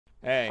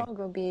Hey. I'll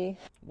go B.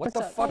 What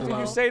the fuck did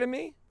you say to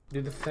me?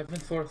 Dude, the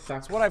 7th floor sucks.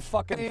 That's what I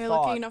fucking thought. Are you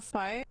looking to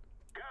fight?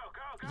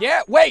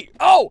 Yeah, wait.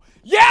 Oh,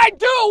 yeah, I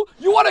do.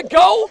 You want to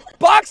go?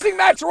 Boxing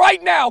match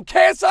right now.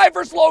 KSI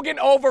versus Logan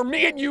over.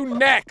 Me and you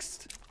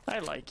next. I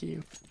like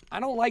you. I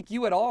don't like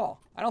you at all.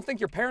 I don't think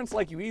your parents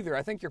like you either.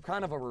 I think you're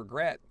kind of a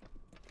regret.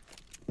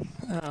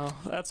 Oh,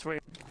 that's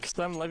weird. Because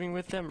I'm living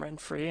with them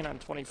rent-free and I'm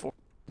 24.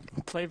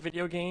 Play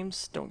video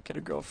games, don't get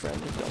a girlfriend,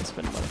 and don't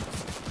spend money.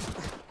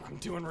 I'm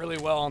doing really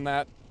well on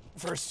that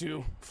first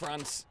two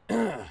fronts.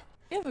 You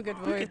have a good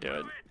voice. You can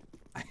do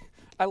it.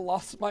 I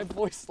lost my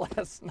voice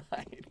last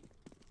night.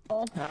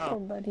 Oh, poor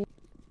buddy.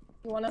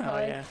 You want to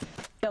hug? Yeah.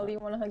 Kelly, you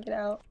want to hug it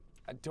out?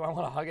 Do I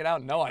want to hug it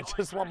out? No, I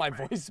just want my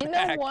voice back. You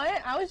know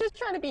what? I was just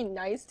trying to be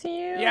nice to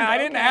you. Yeah, I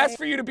didn't ask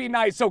for you to be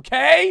nice,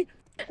 okay?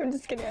 I'm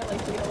just kidding. I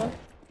like you.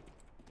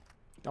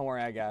 Don't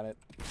worry, I got it.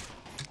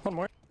 One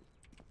more.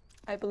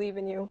 I believe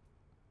in you.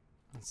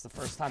 That's the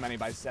first time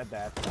anybody said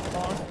that.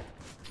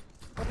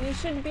 You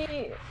should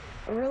be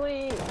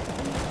really,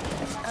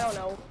 I don't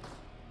know,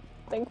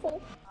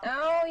 thankful.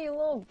 Ow, you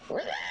little.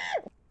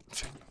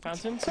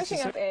 Fountain?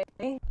 Pushing up A.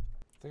 I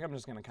think I'm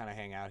just gonna kind of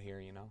hang out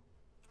here, you know.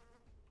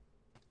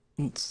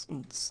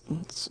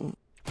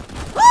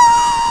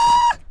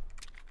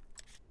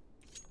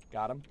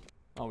 Got him.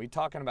 Oh, we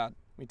talking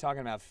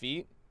about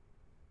feet?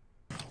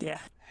 Yeah.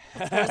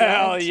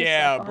 Hell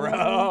yeah,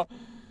 bro.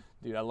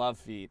 Dude, I love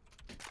feet.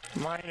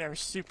 Mine are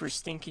super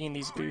stinky in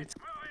these boots.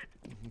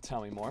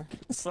 Tell me more.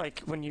 It's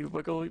like when you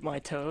wiggle my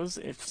toes,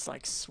 it's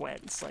like sweat.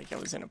 It's like I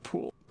was in a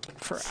pool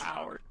for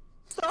hours.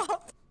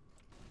 Stop.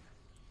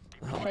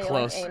 Hey,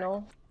 close. like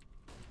anal.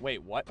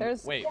 Wait, what?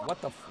 There's... Wait,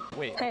 what the?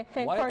 Wait,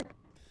 hey, what? Park.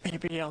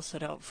 Maybe I'll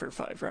sit out for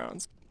 5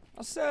 rounds.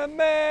 I said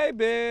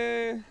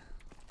maybe.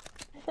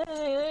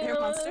 Hey,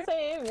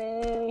 save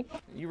me.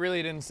 You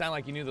really didn't sound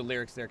like you knew the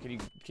lyrics there.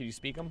 Could you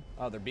speak them?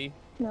 Oh, they're B.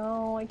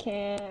 No, I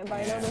can't. But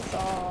I know the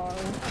song.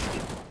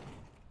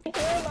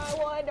 Hear my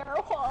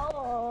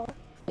wonderful.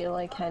 You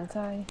like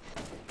hentai?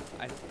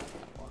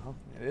 Well,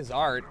 it is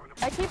art.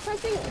 I keep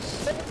pressing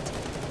shift.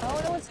 I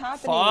don't know what's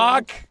happening.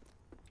 Fuck!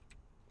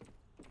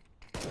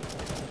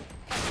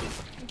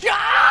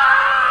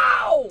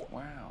 Go!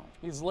 Wow.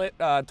 He's lit,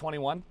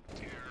 21.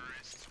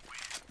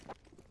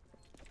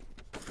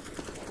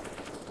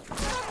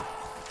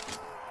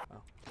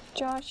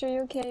 Josh, are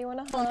you okay? You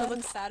wanna One hug?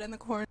 looks sad in the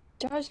corner.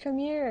 Josh, come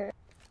here.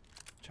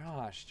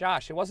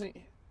 Josh, it wasn't...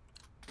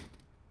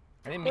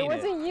 I didn't mean it. It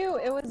wasn't you,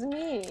 it was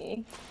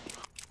me.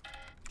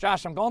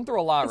 Josh, I'm going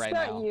through a lot right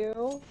now. It's not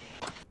you.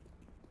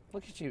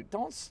 Look at you.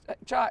 Don't...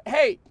 Josh,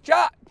 hey!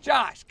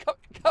 Josh! Come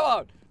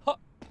on! Huh.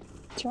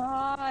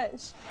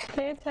 Josh,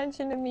 pay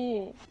attention to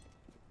me.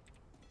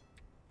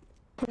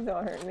 Please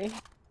don't hurt me.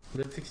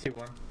 Lit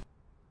 61.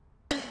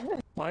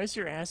 Why is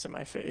your ass in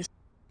my face?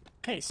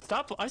 Hey,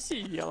 stop! I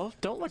see you yellow.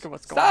 Don't look at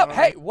what's going Stop! on.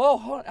 Hey, whoa!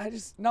 Hold on.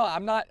 No,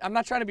 I'm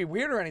not trying to be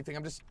weird or anything.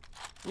 I'm just,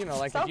 you know,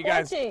 like Stop if you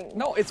guys. watching.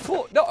 No, it's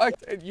cool. No,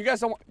 you guys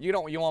don't. You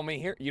want me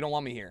here? You don't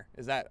want me here?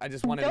 Is that? I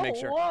just wanted to make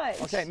sure.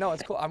 Watch. Okay, no,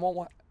 it's cool. I won't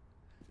want.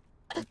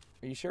 Are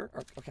you sure?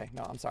 Okay,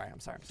 no, I'm sorry.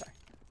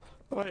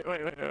 Wait.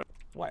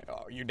 What?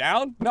 Oh, you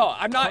down? No,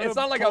 I'm not. It's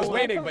not like I was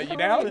waiting, but you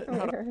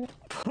down?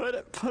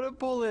 Put a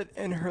bullet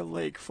in her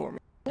leg for me.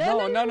 No.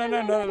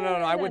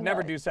 I would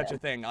never do such a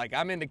thing. Like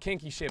I'm into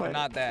kinky shit, but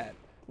not that.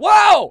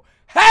 Whoa!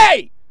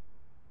 Hey!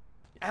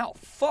 Ow!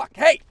 Fuck!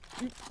 Hey!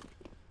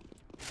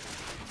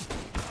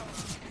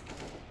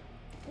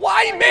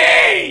 Why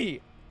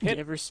me? You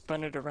ever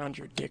spun it around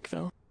your dick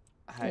though?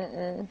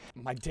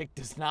 My dick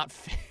does not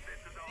fit.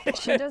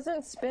 She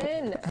doesn't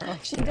spin.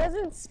 She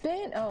doesn't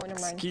spin. Oh, never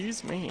mind.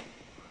 Excuse me.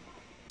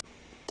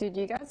 Dude,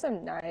 you got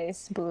some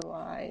nice blue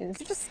eyes.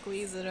 You just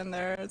squeeze it in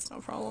there. It's no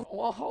problem.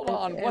 Well, hold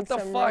on. And What the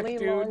some fuck, really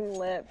dude? long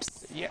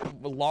lips. Yeah,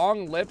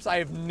 long lips. I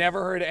have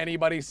never heard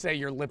anybody say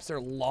your lips are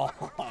long.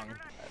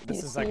 This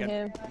You is like see a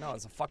him? no.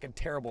 It's a fucking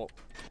terrible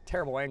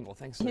angle.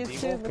 Thanks for the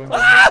He's deagle. to the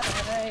Ah!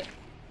 Right.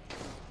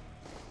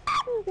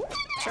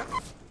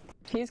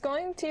 He's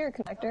going to your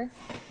connector.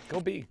 Go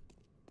B.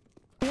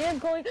 He is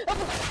going.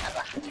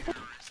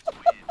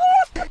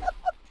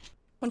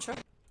 One shot.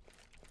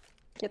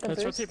 Get the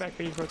Let's boost. rotate back,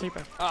 B. Rotate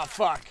back. Oh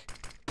fuck.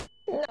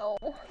 No.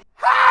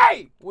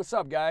 Hey! What's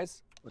up,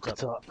 guys?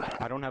 What's up?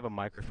 I don't have a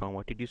microphone.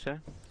 What did you say?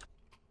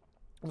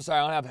 I'm sorry,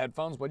 I don't have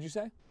headphones. What'd you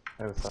say?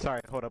 Sorry,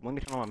 hold up. Let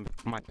me turn on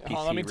my PC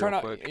Oh, let me turn real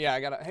on. quick. Yeah, I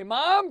gotta. Hey,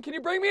 mom, can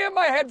you bring me in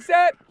my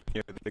headset?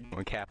 You're the big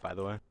one cat, by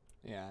the way.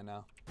 Yeah, I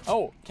know.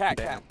 Oh, cat.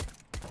 I'm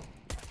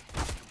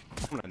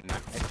gonna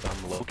knock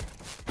some Loki.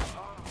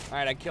 All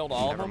right, I killed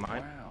all of them. Never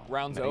mind.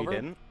 Rounds No, over. you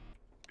didn't.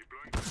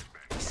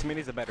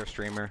 Smitty's a better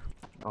streamer.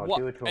 Oh, What?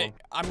 do it to him. Hey,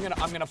 I'm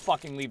gonna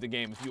fucking leave the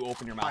game if you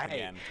open your mouth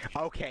again.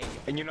 Okay,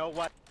 and you know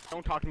what?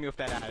 Don't talk to me with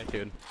that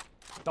attitude.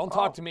 Don't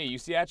talk to me. You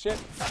see that shit?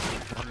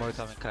 One more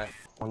time, cut.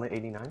 Only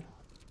 89?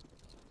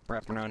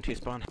 Wrapping around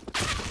T-spawn.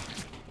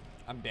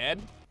 I'm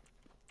dead.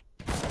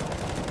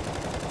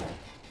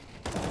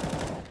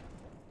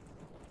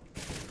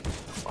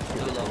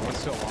 Too long. One's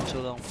so long. Too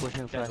long.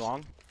 Pushing Dead fast.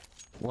 long.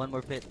 One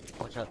more pit.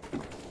 Watch out.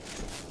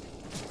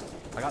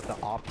 I got the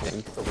off. Yeah,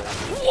 he's still there.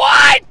 What?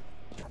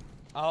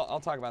 I'll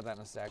talk about that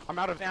in a sec. I'm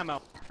out of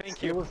ammo.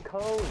 Thank It you. was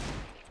code.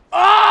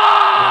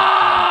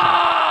 Ah!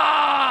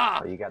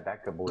 Oh, you got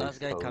that kaboom.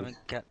 Last guy coming.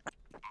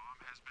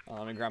 Oh,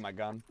 let me grab my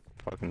gun.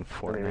 Fucking I didn't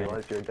Fortnite.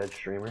 realize you're a dead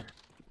streamer.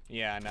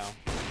 Yeah, I know.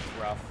 It's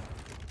rough.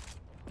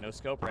 No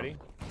scope, ready?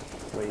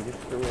 Wait, you just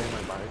threw away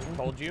my bison?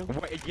 Told you.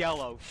 Wait,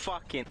 yellow.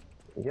 Fucking.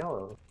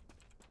 Yellow.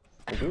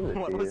 I gave it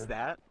What to was you.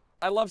 that?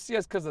 I love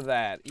CS because of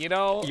that. You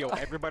know. Yo,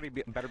 everybody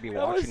better be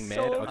That was watching mid.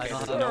 so Okay,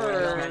 absurd. so no one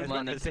Absurd. is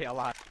going to say a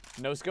lot.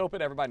 No scope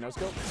it, everybody. No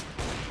scope.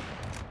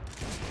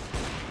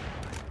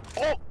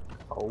 Oh!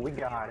 Oh, we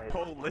got it.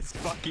 Oh, let's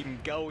fucking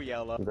go,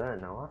 yellow. Is that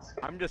a NOSC?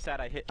 I'm just sad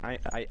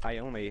I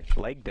only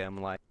legged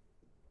him, like.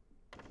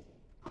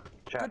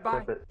 Chat,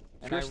 Goodbye. flip it.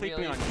 If you're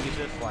sleeping on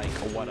Jesus, like,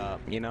 what up,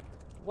 you know?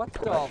 What the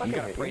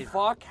gotta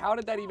fuck? How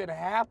did that even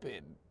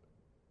happen?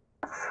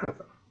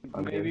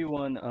 Maybe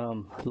one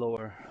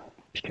lower.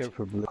 Be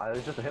careful, blue. It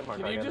was just a hit mark.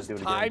 Can I you gotta just do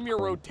it time again. your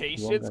One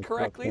rotations guy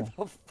correctly? stuck,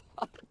 The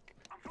fuck?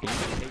 Can you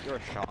just take your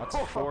shots,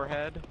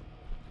 forehead?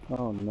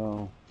 Oh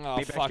no. Oh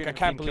Maybe I fuck! I shouldn't can't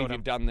have believe killed you've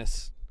him. done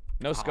this.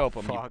 No scope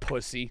him, you fuck.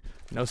 pussy.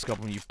 No scope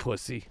him, you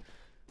pussy.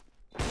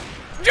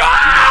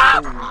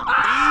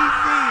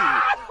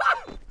 Ah!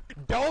 Easy!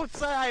 Don't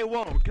say I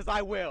won't, because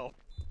I will.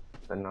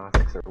 The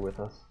NOSCs are with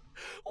us.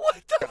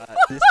 What the fuck?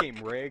 This game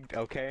rigged,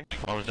 okay?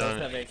 I was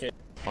down.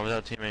 I was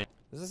out, teammate.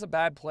 Is this a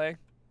bad play?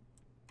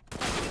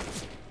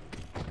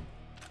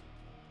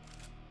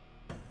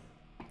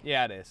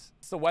 Yeah, it is.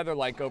 It's the weather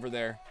like over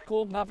there.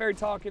 Cool, not very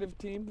talkative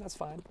team. That's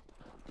fine.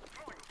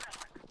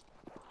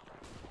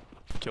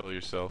 Kill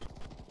yourself.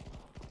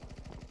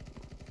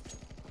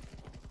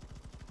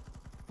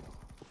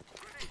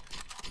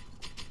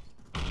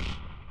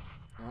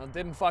 Well, it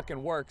didn't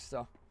fucking work,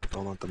 so.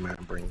 Don't let the man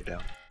bring you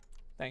down.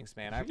 Thanks,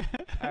 man.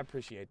 I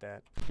appreciate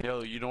that.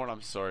 Yo, you know what?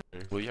 I'm sorry.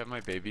 Will you have my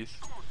babies?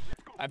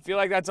 I feel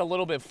like that's a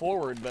little bit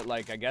forward, but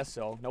like, I guess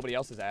so. Nobody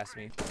else has asked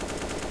me.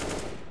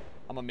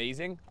 I'm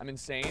amazing. I'm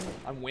insane.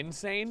 I'm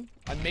winsane.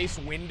 I'm Mace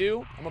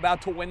Windu. I'm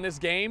about to win this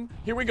game.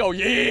 Here we go.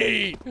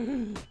 Yay!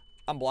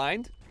 I'm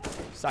blind.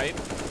 Sight.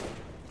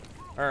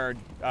 Or,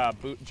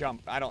 boot,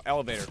 jump. I don't,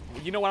 elevator.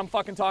 You know what I'm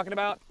fucking talking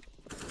about?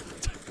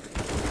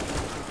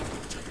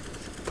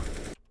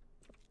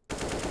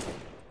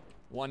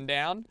 One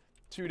down,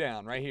 two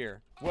down, right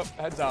here. Whoop,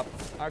 heads up.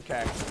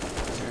 Okay.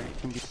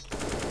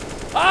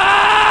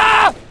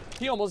 Ah!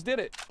 He almost did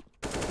it.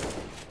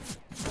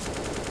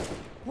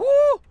 Woo!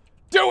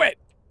 Do it!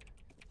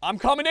 I'm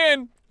coming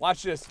in.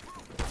 Watch this.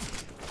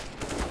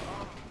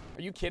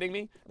 Are you kidding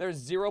me?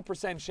 There's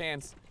 0%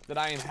 chance that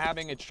I am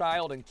having a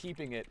child and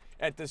keeping it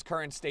at this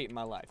current state in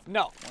my life.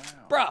 No.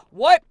 Wow. Bruh,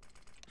 what?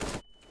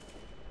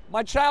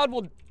 My child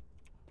will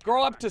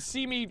grow up to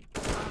see me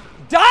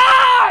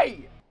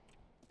die!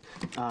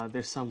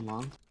 There's some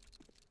long.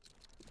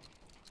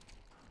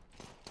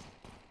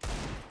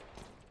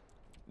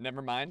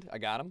 Never mind, I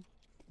got him.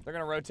 They're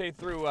gonna rotate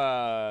through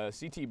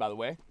CT, by the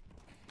way.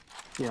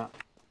 Yeah.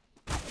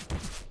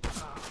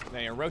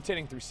 They are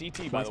rotating through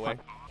CT, by the way.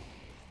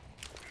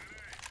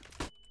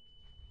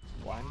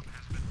 Blind.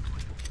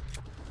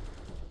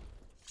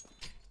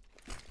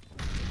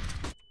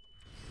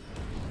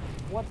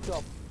 What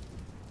the?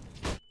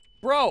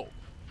 Bro,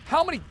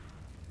 how many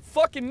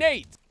fucking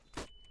nades?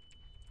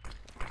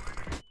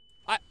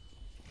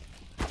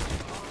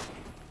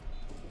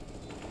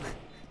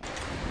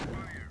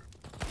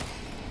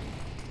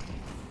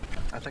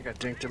 I think I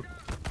dinked him.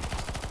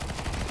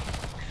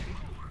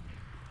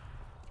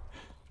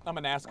 I'm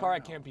a NASCAR, I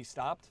can't be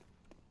stopped.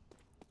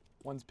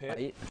 One's pit.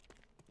 Right.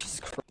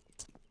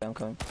 I'm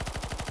coming.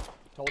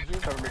 Told you.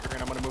 Cover me,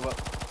 Green. I'm gonna move up.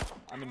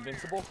 I'm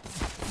invincible.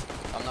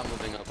 I'm not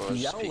moving up. I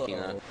was just peeking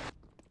that.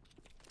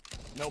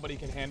 Nobody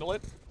can handle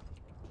it.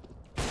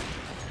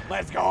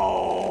 Let's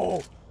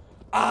go!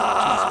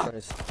 Ah!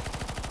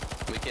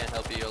 We can't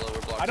help you, yellow.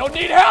 We're blocked. I don't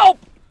need help!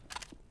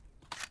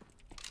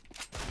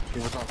 He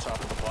was on top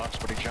of the box,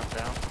 but he jumped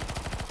down.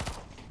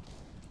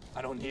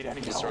 I don't need any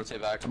Just help.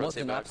 rotate back.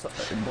 Rotate back.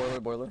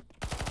 Boiler.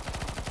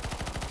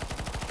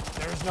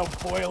 There's no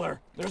boiler.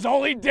 There's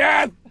only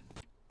death!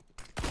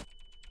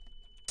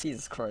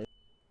 Jesus Christ.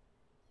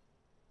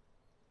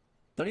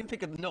 Don't even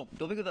pick it. No,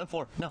 don't pick it up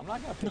for. No. I'm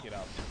not gonna pick it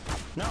up.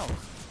 No.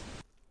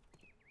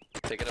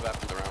 Take it up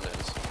after the round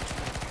ends.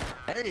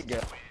 There you go.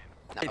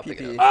 Now pick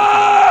it up.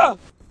 Ah!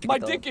 My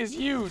dick is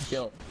huge.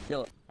 Kill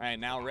it. Alright,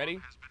 now ready?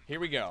 Here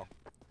we go.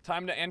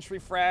 Time to entry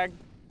frag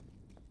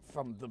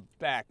from the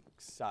back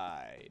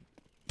side.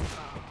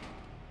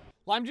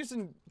 Lime juice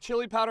and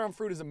chili powder on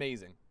fruit is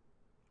amazing.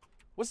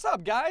 What's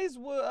up, guys?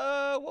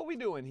 What we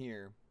doing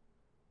here?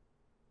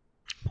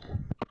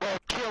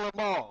 Kill them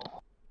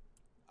all.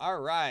 All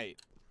right.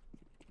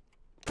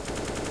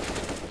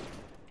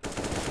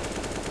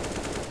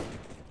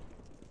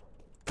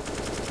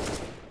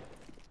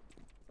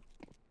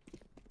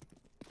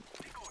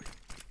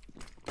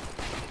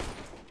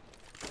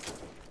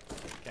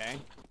 Okay.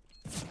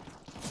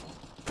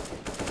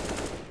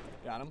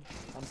 Got him.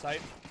 On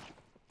site.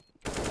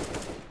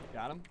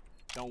 Got him.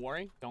 Don't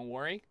worry. Don't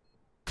worry.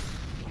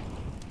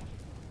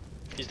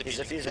 He's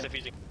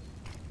defusing.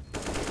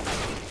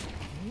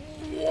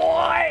 What?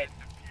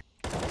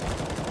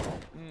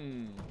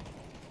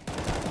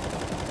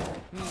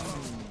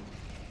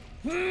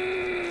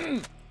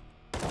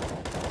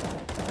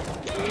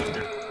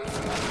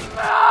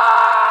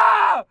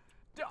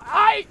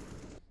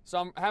 So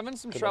I'm having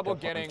some Good trouble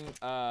luck, have fun. getting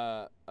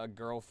a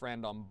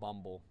girlfriend on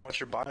Bumble. What's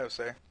your bio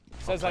say?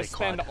 Says I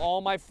spend all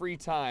my free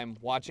time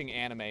watching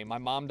anime. My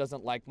mom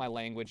doesn't like my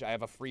language. I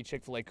have a free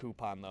Chick-fil-A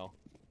coupon though.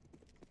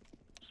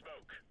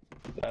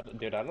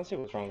 Dude, I don't see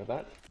what's wrong with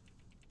that.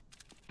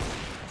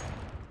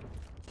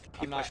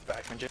 I'm not.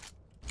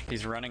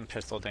 These running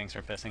pistol dinks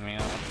are pissing me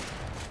off.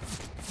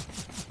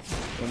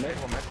 One minute.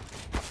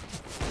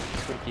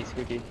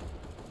 Squeaky.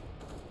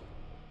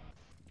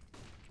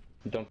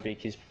 Don't peek,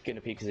 he's gonna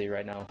peek Z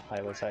right now,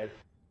 highway side.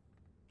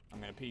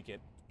 I'm gonna peek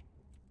it.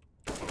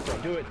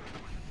 Don't do it.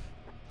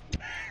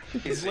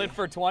 He's lit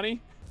for 20.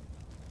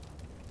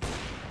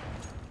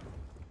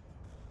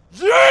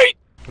 Yeet!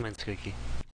 Come in, Squeaky.